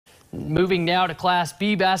Moving now to Class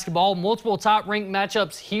B basketball, multiple top-ranked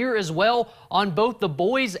matchups here as well on both the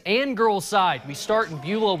boys and girls side. We start in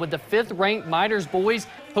Beulah with the 5th-ranked Miners boys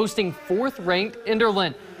hosting 4th-ranked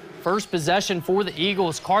Enderlin. First possession for the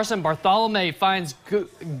Eagles, Carson Bartholome finds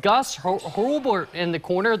Gus Hurlbert in the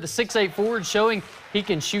corner, the 6'8" forward showing he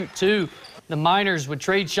can shoot too. The Miners would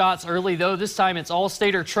trade shots early, though. This time it's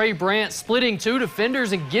All-Stater Trey Brandt splitting 2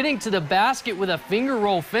 defenders and getting to the basket with a finger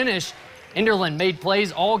roll finish. Enderlin made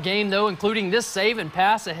plays all game, though, including this save and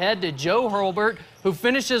pass ahead to Joe Hurlbert, who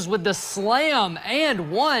finishes with the slam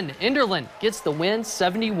and one. Enderlin gets the win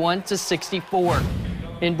 71-64.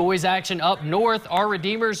 In boys action up north, our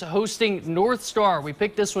Redeemers hosting North Star. We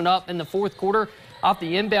picked this one up in the 4th quarter off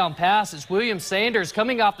the inbound pass as William Sanders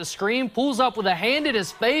coming off the screen, pulls up with a hand in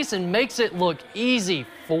his face and makes it look easy.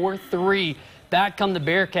 4-3. Back come the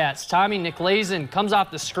Bearcats. Tommy Nicolaisen comes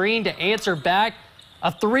off the screen to answer back.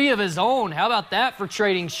 A 3 of his own. How about that for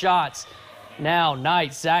trading shots? Now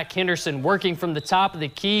Knight, Zach Henderson working from the top of the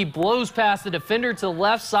key, blows past the defender to the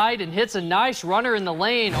left side and hits a nice runner in the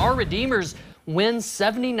lane. Our Redeemers win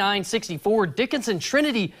 79-64. Dickinson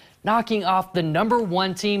Trinity knocking off the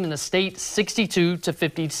 #1 team in the state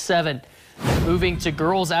 62-57. Moving to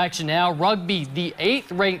girls action now, rugby, the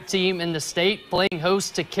 8th-ranked team in the state playing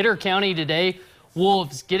host to Kidder County today.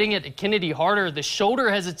 Wolves getting it to Kennedy Harder, the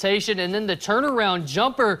shoulder hesitation, and then the turnaround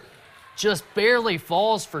jumper just barely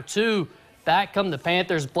falls for 2. Back come the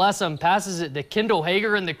Panthers. Blessum passes it to Kendall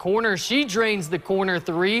Hager in the corner. She drains the corner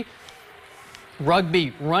 3.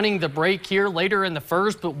 Rugby running the break here later in the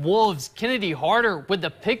first, but Wolves, Kennedy Harder with the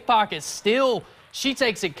pickpocket steal. She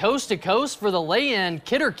takes it coast to coast for the lay-in.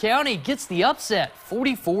 Kidder County gets the upset,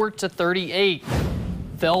 44-38.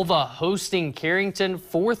 Velva hosting Carrington.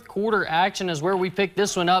 4th quarter action is where we pick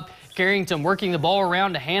this one up. Carrington working the ball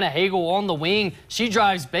around to Hannah Hagel on the wing. She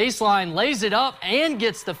drives baseline, lays it up, and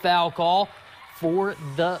gets the foul call for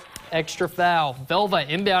the extra foul. Velva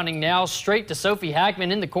inbounding now straight to Sophie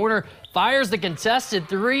Hackman in the corner. Fires the contested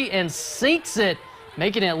 3 and sinks it,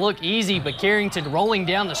 making it look easy, but Carrington rolling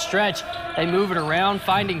down the stretch. They move it around,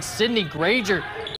 finding Sydney Granger